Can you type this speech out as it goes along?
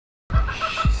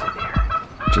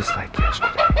just like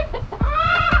yesterday.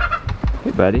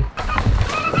 Hey, buddy.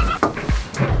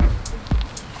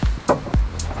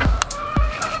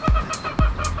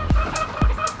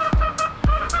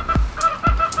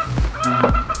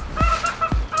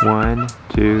 One,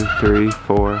 2, 3,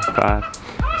 4, 5,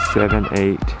 7,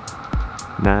 8,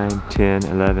 9, 10,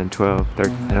 11, 12,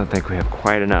 13. I don't think we have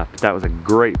quite enough, but that was a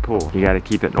great pull. You gotta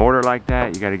keep it in order like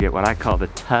that. You gotta get what I call the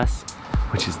tuss,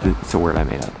 which is it's a word I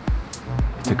made up.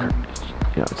 It's a,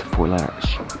 it's a 4-letter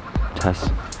tuss.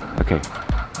 Okay.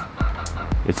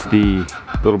 It's the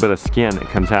little bit of skin that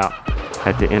comes out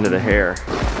at the end of the hair.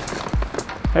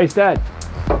 Hey, stud.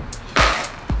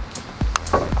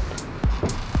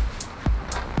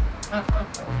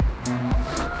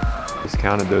 Just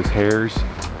counted those hairs.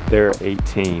 There are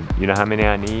 18. You know how many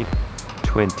I need?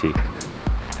 20.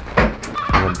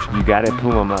 And you gotta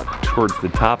pull them up towards the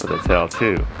top of the tail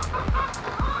too.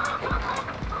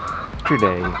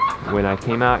 Yesterday, when I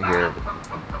came out here,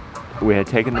 we had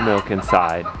taken the milk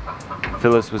inside.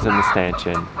 Phyllis was in the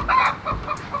stanchion.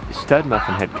 Stud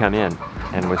Muffin had come in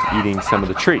and was eating some of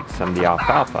the treats, some of the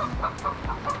alfalfa.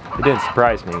 It didn't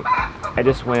surprise me. I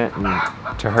just went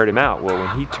to herd him out. Well,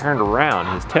 when he turned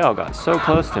around, his tail got so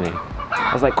close to me.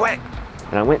 I was like, quick!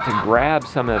 And I went to grab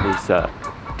some of his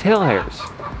tail hairs.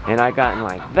 And I got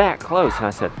like that close. And I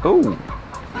said, ooh.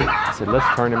 I said, let's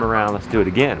turn him around. Let's do it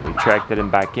again. We tracked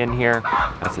him back in here.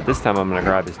 I said, this time I'm going to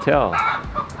grab his tail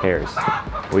hairs.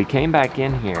 We came back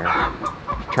in here,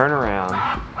 turn around.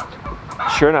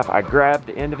 Sure enough, I grabbed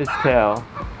the end of his tail,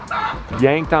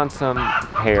 yanked on some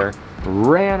hair,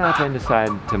 ran up inside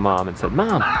to Mom and said,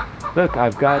 Mom, look,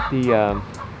 I've got his,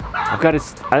 I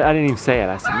didn't even say it.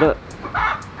 I said, look.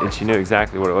 And she knew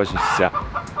exactly what it was. She said,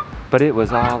 but it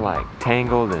was all like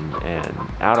tangled and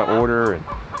out of order.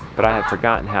 But I had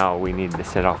forgotten how we needed to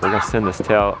set off. We're going to send these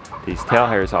tail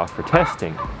hairs off for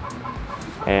testing.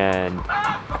 And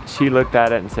she looked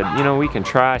at it and said, you know, we can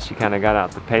try. She kind of got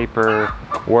out the paper,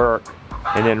 work,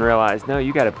 and then realized, no,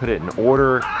 you got to put it in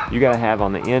order. You got to have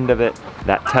on the end of it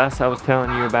that tuss I was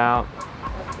telling you about.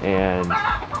 And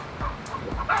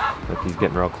look, he's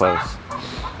getting real close.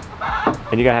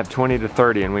 And you got to have 20 to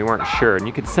 30, and we weren't sure. And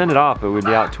you could send it off, but we'd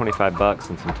be out 25 bucks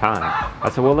and some time. I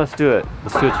said, well, let's do it.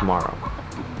 Let's do it tomorrow.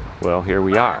 Well, here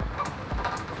we are.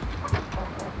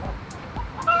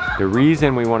 The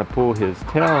reason we want to pull his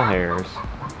tail hairs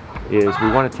is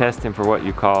we want to test him for what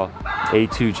you call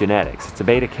A2 genetics. It's a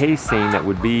beta casein that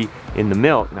would be in the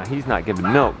milk. Now, he's not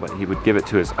given milk, but he would give it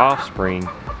to his offspring.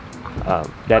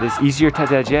 That is easier to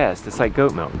digest. It's like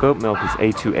goat milk. Goat milk is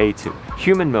A2A2.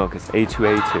 Human milk is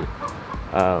A2A2.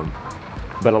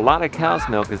 But a lot of cow's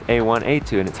milk is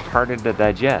A1A2, and it's harder to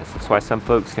digest. That's why some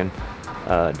folks can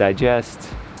digest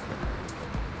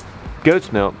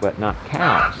goat's milk, but not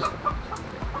cow's.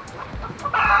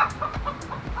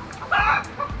 I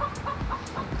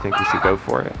think we should go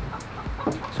for it.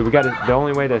 So the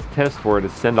only way to test for it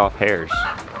is send off hairs.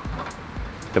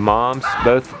 The moms,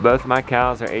 both my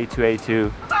cows are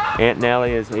A2A2. Aunt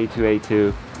Nellie is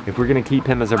A2A2. If we're gonna keep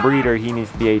him as a breeder, he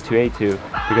needs to be A2A2,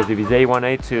 because if he's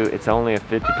A1A2, it's only a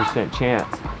 50% chance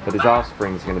that his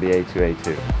offspring is gonna be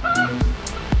A2A2.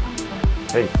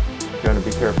 Hey, you're gonna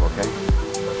be careful, okay?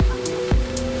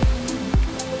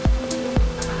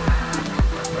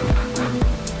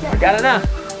 I got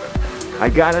enough. I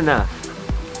got enough.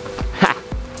 Ha!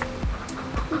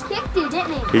 He kicked you,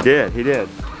 didn't he? He did. He did.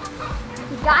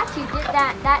 He got you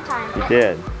that time. He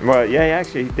did. Well, yeah,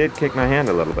 he did kick my hand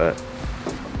a little bit.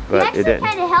 But it didn't. He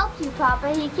kind of helped you,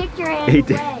 Papa. He kicked your hand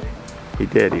away. He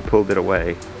did. He pulled it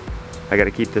away. I got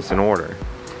to keep this in order.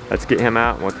 Let's get him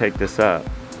out and we'll take this up.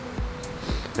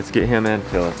 Let's get him and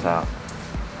Phyllis out.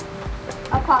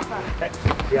 Oh, Papa. Okay.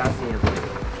 Yeah, I see him.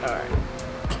 All right.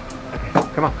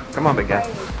 Okay. Come on, big guy.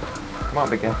 Come on,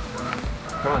 big guy.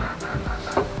 Come on.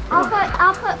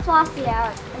 I'll put Flossie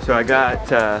out. So I got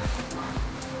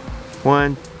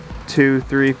 1, 2,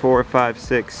 3, 4, 5,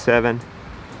 6, 7,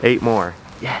 8 more.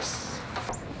 Yes.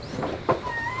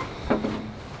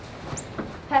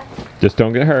 Just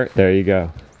don't get hurt. There you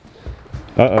go.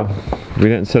 Uh-oh. We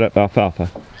didn't set up alfalfa.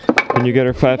 Can you get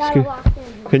her 5 scoops?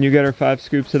 Can you get her 5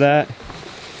 scoops of that?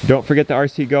 Don't forget the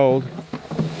RC Gold.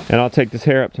 And I'll take this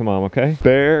hair up to Mom, okay?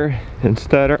 Bear and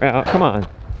Stud are out. Come on.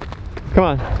 Come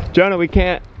on. Jonah, we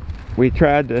can't. We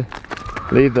tried to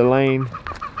leave the lane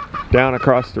down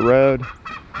across the road,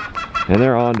 and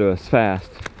they're onto us fast.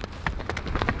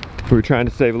 We were trying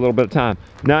to save a little bit of time.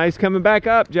 Now he's coming back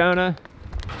up, Jonah.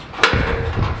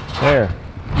 There.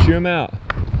 Shoo him out.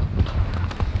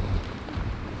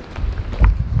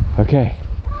 Okay.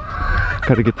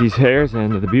 Gotta get these hairs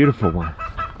into the beautiful one.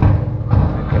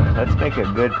 Okay, let's make a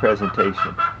good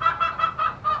presentation.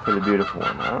 for the beautiful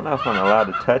one. I don't know if I'm allowed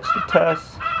to touch the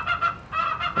tusk.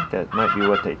 I think that might be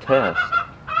what they test.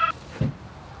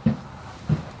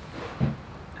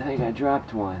 I think I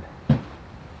dropped one.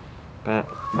 But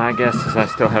my guess is I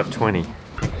still have 20.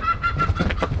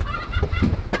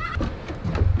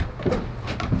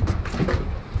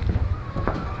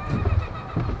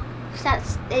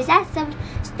 Is that some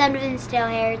stunned and still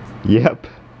hairs? Yep.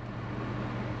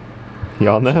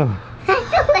 Y'all know.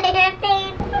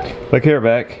 Look here,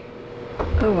 Beck.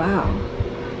 Oh wow.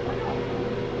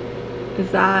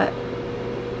 Is that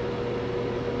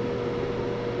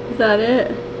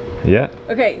it? Yeah.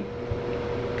 Okay.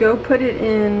 Go put it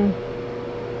in.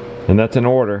 And that's an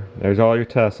order. There's all your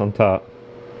tests on top.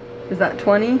 Is that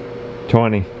 20?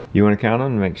 20. You want to count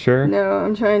them and make sure? No,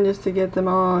 I'm trying just to get them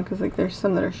all because like there's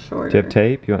some that are shorter. Do you have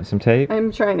tape? You want some tape?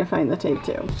 I'm trying to find the tape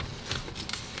too.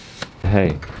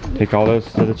 Hey, take all those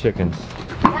to the chickens.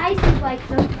 The ices like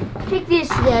them. Take these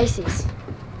to the ices.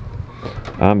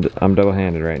 I'm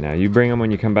double-handed right now. You bring them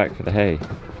when you come back for the hay.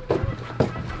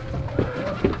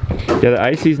 Yeah, the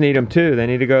ices need them too. They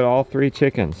need to go to all 3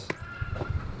 chickens.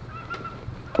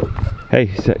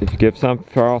 Hey, so give some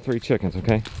for all 3 chickens,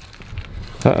 okay?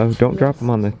 Uh-oh, don't drop them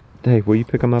on the... Hey, will you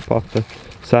pick them up off the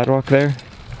sidewalk there?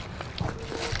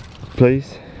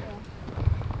 Please?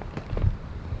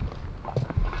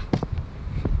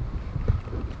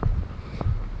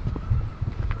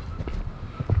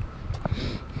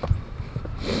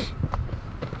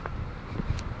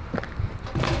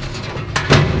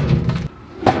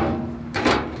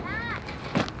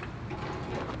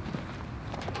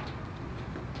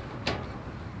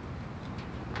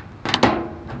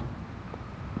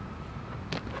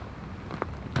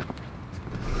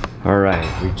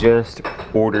 Alright, we just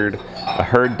ordered a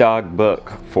herd dog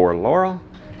book for Laurel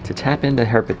to tap into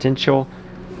her potential.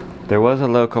 There was a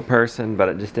local person, but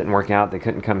it just didn't work out. They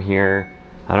couldn't come here.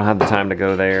 I don't have the time to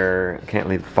go there. I can't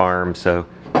leave the farm, so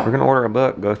we're gonna order a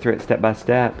book, go through it step by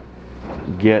step.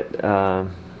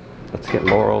 Let's get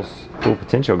Laurel's full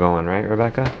potential going, right,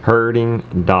 Rebecca? Herding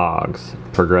dogs,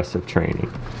 progressive training.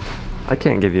 I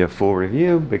can't give you a full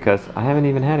review because I haven't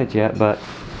even had it yet, but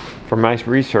from my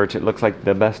research, it looks like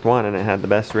the best one, and it had the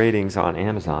best ratings on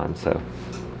Amazon. So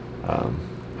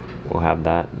we'll have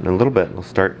that in a little bit. We'll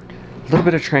start a little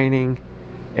bit of training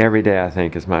every day. I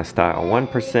think is my style.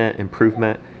 1%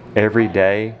 improvement every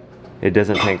day. It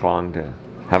doesn't take long to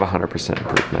have 100%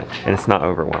 improvement, and it's not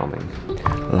overwhelming.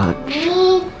 Lunch.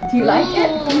 Do you like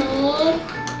it?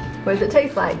 What does it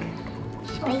taste like?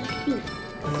 Spicy.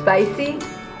 Spicy?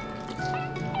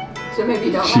 So maybe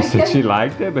you don't She like said it? she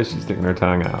liked it, but she's sticking her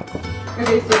tongue out.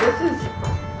 Okay, so this is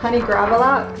honey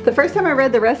gravelotte. The first time I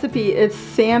read the recipe, it's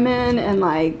salmon and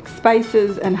like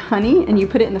spices and honey, and you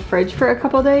put it in the fridge for a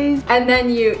couple days, and then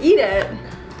you eat it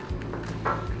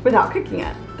without cooking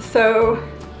it. So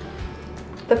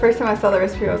the first time I saw the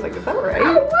recipe, I was like, is that right?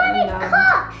 I want it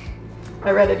cooked.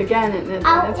 I read it again, and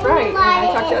it's right. And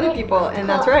I talked to other people, and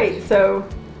that's right. So.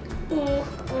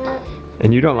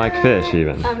 And you don't like fish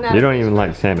even. I'm not You don't even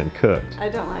like salmon cooked. I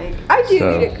don't like. I do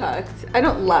eat it cooked. I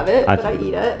don't love it, but I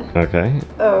eat it. Okay.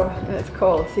 Oh, and it's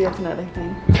cold. See, that's another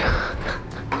thing.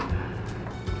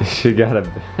 She got a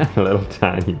little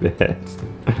tiny bit.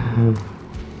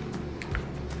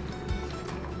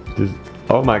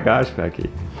 Oh my gosh,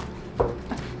 Becky.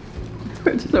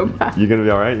 It's so bad. You gonna be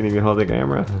all right? You need me to hold the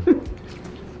camera?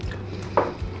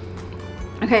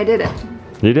 Okay, I did it.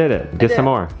 You did it. Get some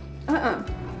more.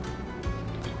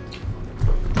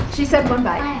 She said 1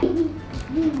 bite.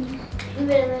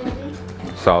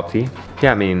 Salty.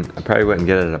 Yeah, I mean, I probably wouldn't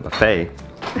get it at a buffet.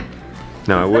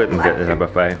 No, I wouldn't get it at a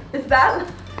buffet. Is that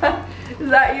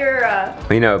your?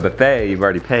 You know, a buffet, you've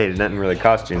already paid. It doesn't really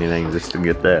cost you anything just to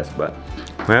get this, but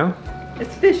well.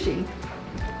 It's fishy.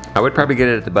 I would probably get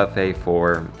it at the buffet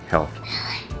for health.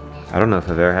 I don't know if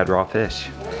I've ever had raw fish.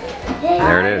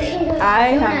 There it is. I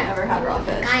haven't ever had raw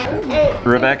fish.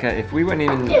 Rebecca, if we wouldn't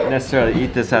even necessarily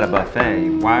eat this at a buffet,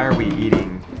 why are we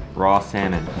eating raw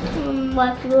salmon?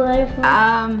 What's the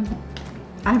I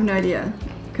have no idea,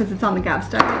 because it's on the GAPS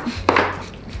diet.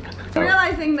 I'm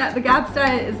realizing that the GAPS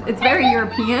diet it's very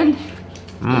European.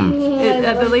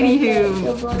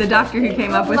 The doctor who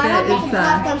came up with it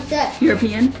is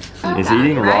European. Is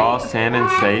eating raw salmon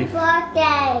safe?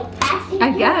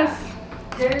 I guess.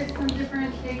 There's some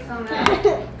different takes on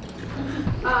that.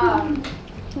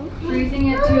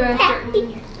 Freezing it to a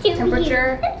certain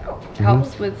temperature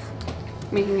helps with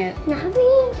making it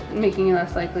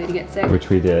less likely to get sick. Which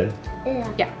we did.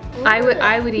 Yeah.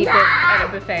 I would eat this at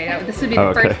a buffet. This would be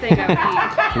the first thing I would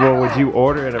eat. Well, would you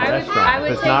order at a restaurant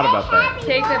if it's not a buffet?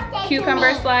 Take a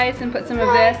cucumber slice and put some of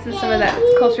this and some of that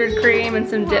cultured cream and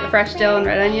some fresh dill and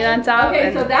red onion on top.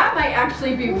 Okay, so that might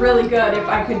actually be really good if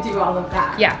I could do all of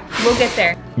that. Yeah, we'll get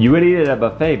there. You would eat it at a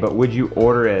buffet, but would you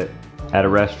order it at a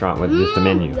restaurant with just a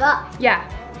menu? Yeah.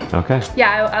 Okay.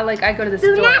 Yeah, I go to the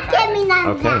store. Do not give me none.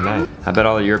 Okay, nice. I bet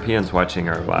all the Europeans watching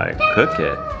are like, cook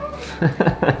it.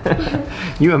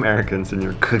 You Americans and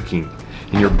your cooking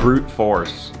and your brute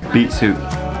force. Beet soup.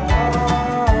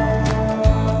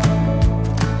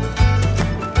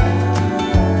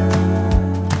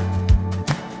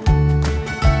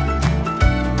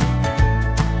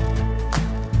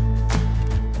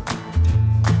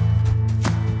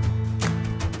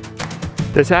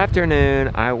 This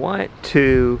afternoon, I want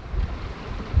to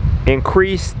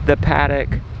increase the paddock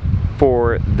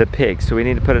for the pigs. So we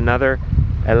need to put another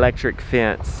electric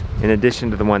fence in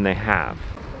addition to the one they have.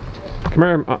 Come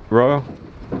here, Rolo.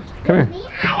 Come here.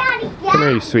 Come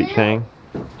here, you sweet thing.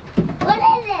 What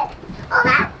is it? Oh,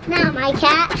 that's not my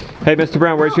cat. Hey, Mr.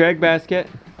 Brown, where's your egg basket?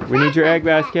 We need your egg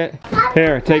basket.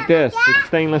 Here, take this. It's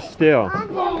stainless steel.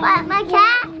 What, my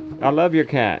cat? I love your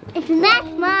cat. That's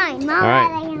mine. Mom, All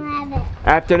right. I can have it.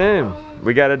 Afternoon.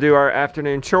 We got to do our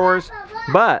afternoon chores,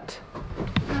 but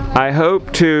I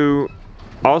hope to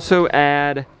also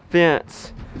add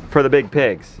fence for the big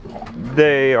pigs.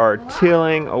 They are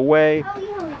tilling away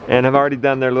and have already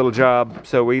done their little job,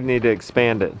 so we need to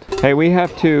expand it. Hey, we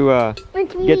have to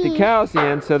get the cows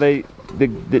in so the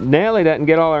Nellie doesn't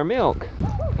get all our milk.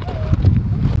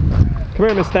 Come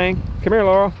here, Miss Thing. Come here,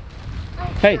 Laurel.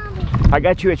 Hey, I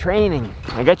got you a training.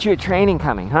 I got you a training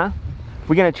coming, huh?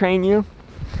 We're gonna train you,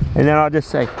 and then I'll just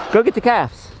say, go get the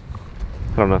calves.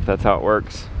 I don't know if that's how it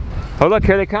works. Oh look,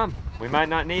 here they come. We might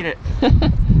not need it.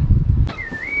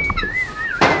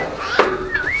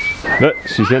 Look,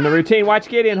 she's in the routine. Watch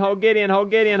Gideon, hold Gideon,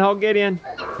 hold Gideon, hold Gideon.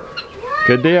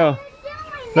 Good deal.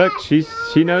 Look, she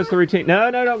knows the routine. No,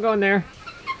 don't go in there.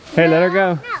 Hey, let her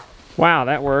go. Wow,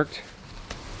 that worked.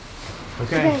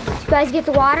 Okay. Did you guys get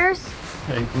the waters?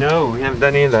 Hey, no, we haven't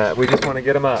done any of that. We just want to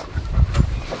get them up.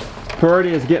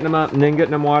 Priority is getting them up and then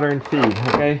getting them water and feed,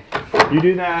 okay? You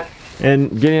do that,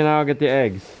 and Gideon and I'll get the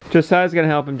eggs. Josiah's gonna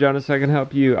help him, Jonas, I can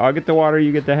help you. I'll get the water,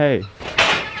 you get the hay.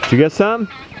 Did you get some?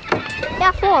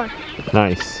 Yeah, 4.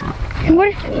 Nice.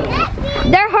 What?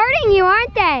 They're hurting you,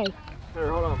 aren't they? Here,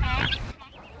 hold on.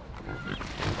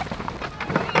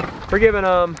 We're giving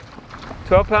them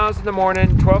 12 pounds in the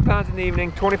morning, 12 pounds in the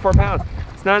evening, 24 pounds.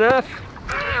 It's not enough.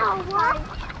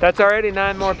 That's already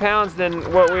 9 more pounds than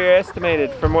what we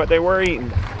estimated from what they were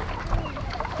eating.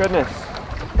 Goodness.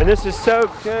 And this is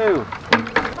soaked too.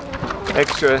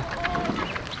 Extra.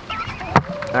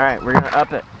 All right, we're gonna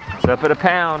up it. So up at 1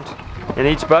 pound in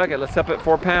each bucket. Let's up it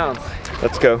 4 pounds.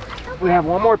 Let's go. We have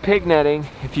one more pig netting.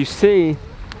 If you see,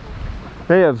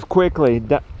 they have quickly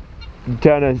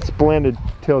done a splendid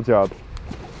till job.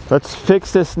 Let's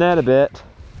fix this net a bit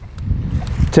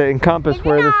to encompass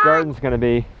where this garden's gonna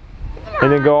be,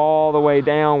 and then go all the way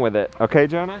down with it. Okay,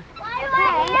 Jonah?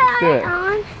 Let's do it.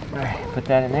 All right, put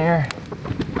that in there.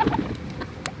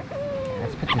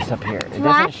 Let's put this up here. It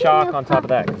doesn't shock on top of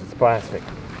that because it's plastic.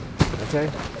 Okay?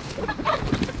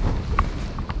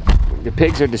 The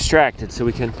pigs are distracted, so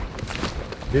we can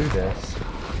do this.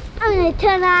 I'm gonna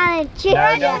turn on a chicken.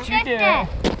 No, don't you do it.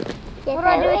 What do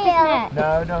I do with this net?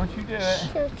 No, don't you do it.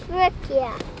 So tricky.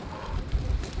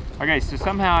 Okay, so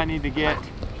somehow I need to get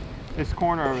this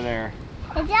corner over there.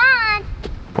 It's on.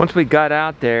 Once we got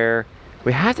out there,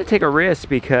 we had to take a risk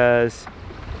because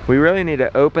we really need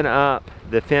to open up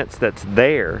the fence that's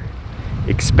there,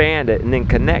 expand it, and then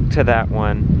connect to that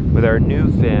one with our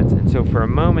new fence. And so for a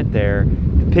moment there,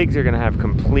 the pigs are gonna have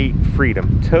complete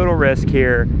freedom. Total risk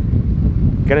here.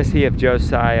 Gonna see if Jonah's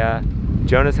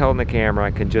holding the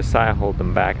camera, can Josiah hold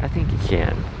them back? I think he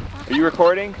can. Are you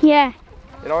recording? Yeah.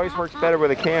 It always works better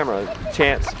with a camera.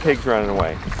 Chance pigs running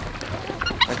away.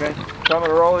 Okay, so I'm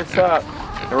gonna roll this up,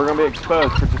 and we're gonna be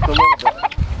exposed for just a little bit.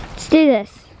 Let's do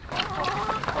this.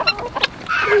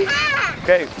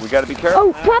 Okay, we gotta be careful.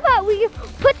 Oh, Papa, we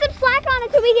put some slack on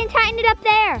it so we can tighten it up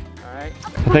there. All right.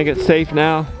 I think it's safe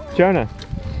now. Jonah,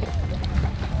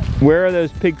 where are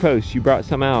those pig posts? You brought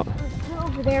some out.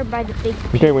 Over there by the big.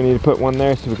 Okay, we need to put one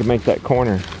there so we can make that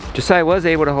corner. Josiah was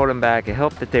able to hold them back. It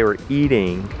helped that they were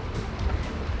eating.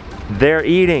 Their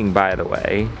eating, by the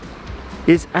way,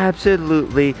 is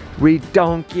absolutely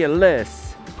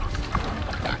redonkulous.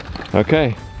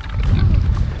 Okay.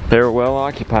 They're well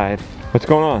occupied. What's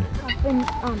going on?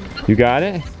 You got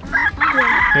it?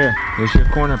 Yeah. Here, there's your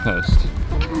corner post.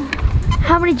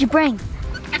 How many did you bring?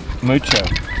 Mucho.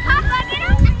 Papa,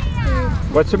 get over here.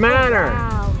 What's the matter?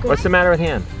 Wow, good. What's the matter with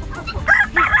him?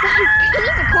 He's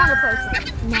a corner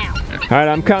person now. All right,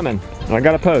 I'm coming. I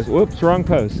got a post. Whoops, wrong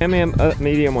post. Hand me a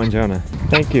medium one, Jonah.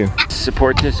 Thank you.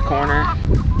 Support this corner.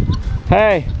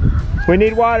 Hey, we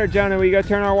need water, Jonah. We gotta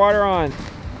turn our water on.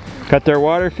 Got their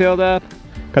water filled up.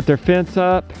 Got their fence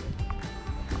up.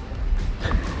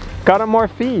 Got them more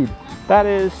feed. That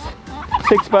is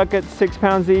 6 buckets, 6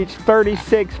 pounds each,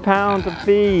 36 pounds of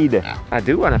feed. I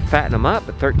do want to fatten them up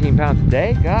at 13 pounds a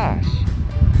day. Gosh,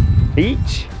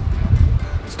 each.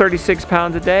 It's 36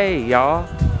 pounds a day, y'all.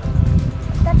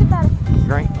 That's about it.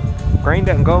 Grain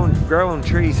doesn't grow on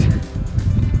trees.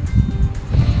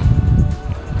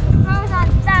 Grows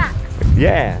on stocks.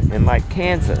 Yeah, in like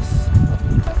Kansas.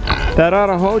 That ought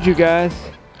to hold you guys.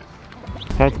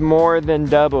 That's more than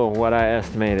double what I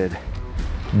estimated.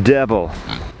 Double.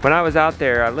 When I was out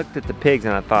there, I looked at the pigs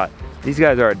and I thought, these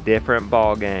guys are a different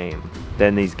ball game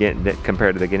than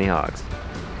compared to the guinea hogs.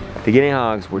 The guinea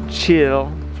hogs were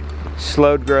chill,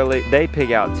 slow to grow. They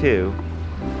pig out too,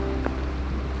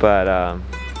 but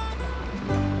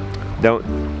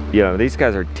these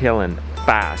guys are tilling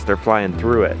fast. They're flying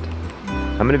through it.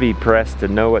 I'm gonna be pressed to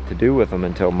know what to do with them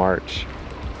until March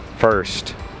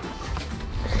 1st.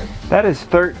 That is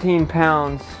 13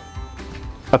 pounds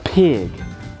a pig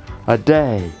a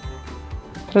day.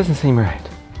 That doesn't seem right.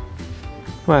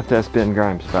 We'll have to ask Ben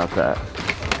Grimes about that.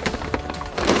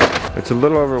 It's a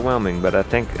little overwhelming, but I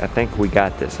think we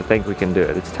got this. I think we can do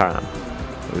it. It's time.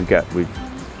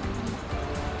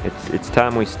 It's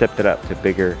time we stepped it up to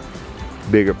bigger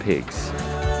pigs.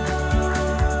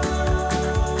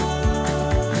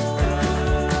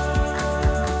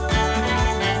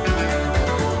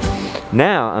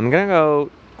 Now I'm gonna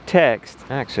go text.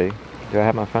 Actually, do I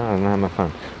have my phone? I don't have my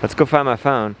phone. Let's go find my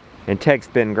phone and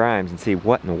text Ben Grimes and see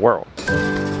what in the world.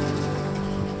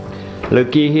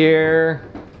 Looky here.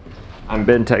 I've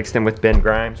been texting with Ben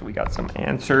Grimes. We got some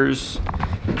answers.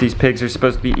 If these pigs are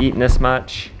supposed to be eating this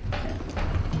much.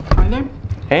 Are they?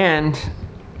 And,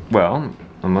 well,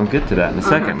 I'm gonna get to that in a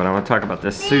second, but I want to talk about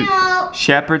this soup.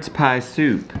 Shepherd's pie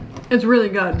soup. It's really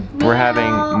good. We're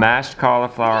having mashed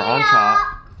cauliflower on top.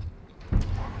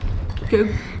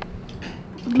 Good.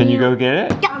 Can you go get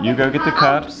it? You go get the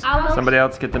cups. Somebody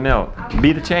else get the milk.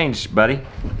 Be the change, buddy.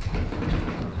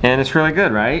 And it's really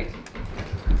good, right?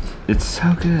 It's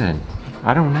so good.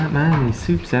 I do not mind these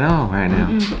soups at all right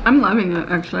now. I'm loving it,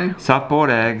 actually. Soft boiled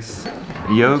eggs,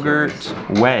 yogurt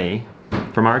whey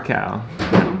from our cow.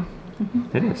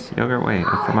 It is yogurt whey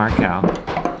from our cow,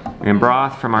 and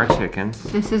broth from our chickens.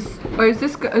 This is, or is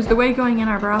the whey going in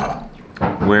our broth?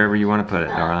 Wherever you want to put it,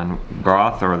 darling.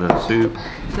 Broth or the soup.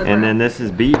 And then this is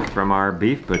beef from our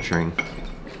beef butchering.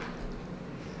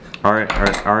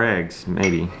 Our eggs,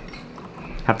 maybe.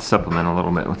 Have to supplement a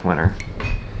little bit with winter.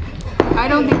 I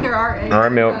don't think there are eggs. Our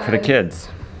milk for the kids.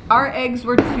 Our eggs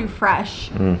were too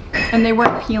fresh, and they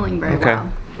weren't peeling very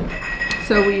well.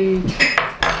 So we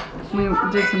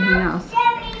did something else.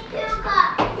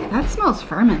 That smells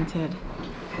fermented.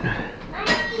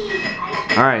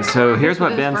 All right, so here's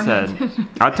what Ben said.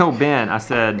 I told Ben, I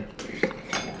said,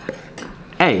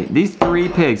 hey, these 3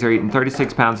 pigs are eating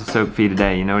 36 pounds of soak feed a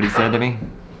day. You know what he said to me?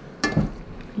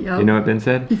 Yep. You know what Ben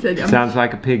said? He said, yum. Sounds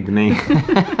like a pig to me.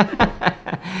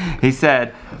 He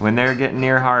said, when they're getting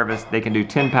near harvest, they can do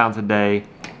 10 pounds a day.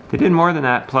 They did more than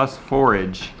that, plus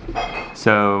forage.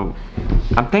 So,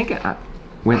 I'm thinking, are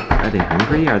they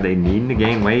hungry? Are they needing to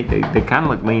gain weight? They kind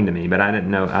of look lean to me, but I don't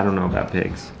know about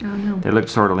pigs. Oh, no. They look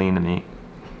sort of lean to me.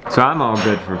 So I'm all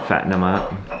good for fattening them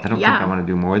up. I don't think I want to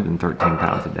do more than 13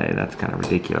 pounds a day. That's kind of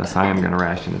ridiculous. I am going to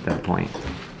ration at that point.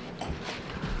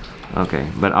 Okay,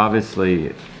 but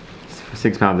obviously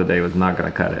 6 pounds a day was not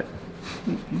going to cut it.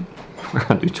 We're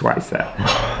going to do twice that.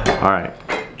 All right.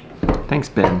 Thanks,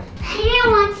 Ben. Gideon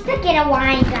wants to get a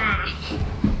wine glass.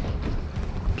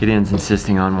 Gideon's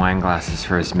insisting on wine glasses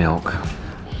for his milk.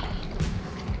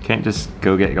 Can't just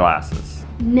go get glasses.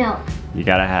 Milk. You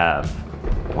gotta have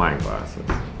wine glasses.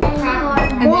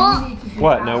 What?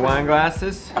 What, no wine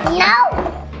glasses? No.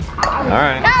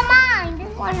 Alright. Not mine.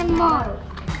 This one is mine.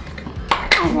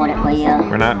 I want it for you.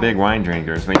 We're not big wine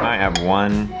drinkers. We might have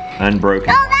one unbroken.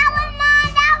 No, that was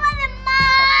mine. That wasn't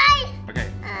mine. Okay.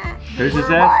 Who's this?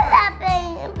 Put that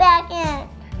thing back in.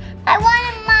 I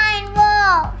wanted mine,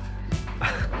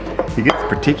 Wolf. He gets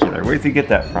particular. Where does he get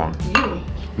that from? You.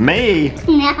 Me?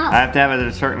 No. I have to have it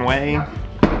a certain way.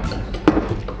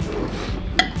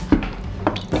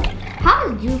 How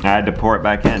did you? I had to pour it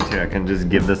back in too. I can just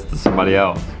give this to somebody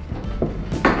else.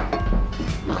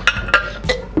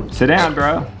 Sit down,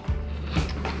 bro.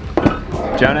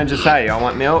 Jonah and Josiah, y'all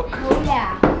want milk? Oh,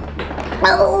 yeah.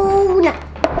 Oh, no.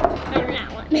 I do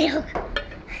not want milk.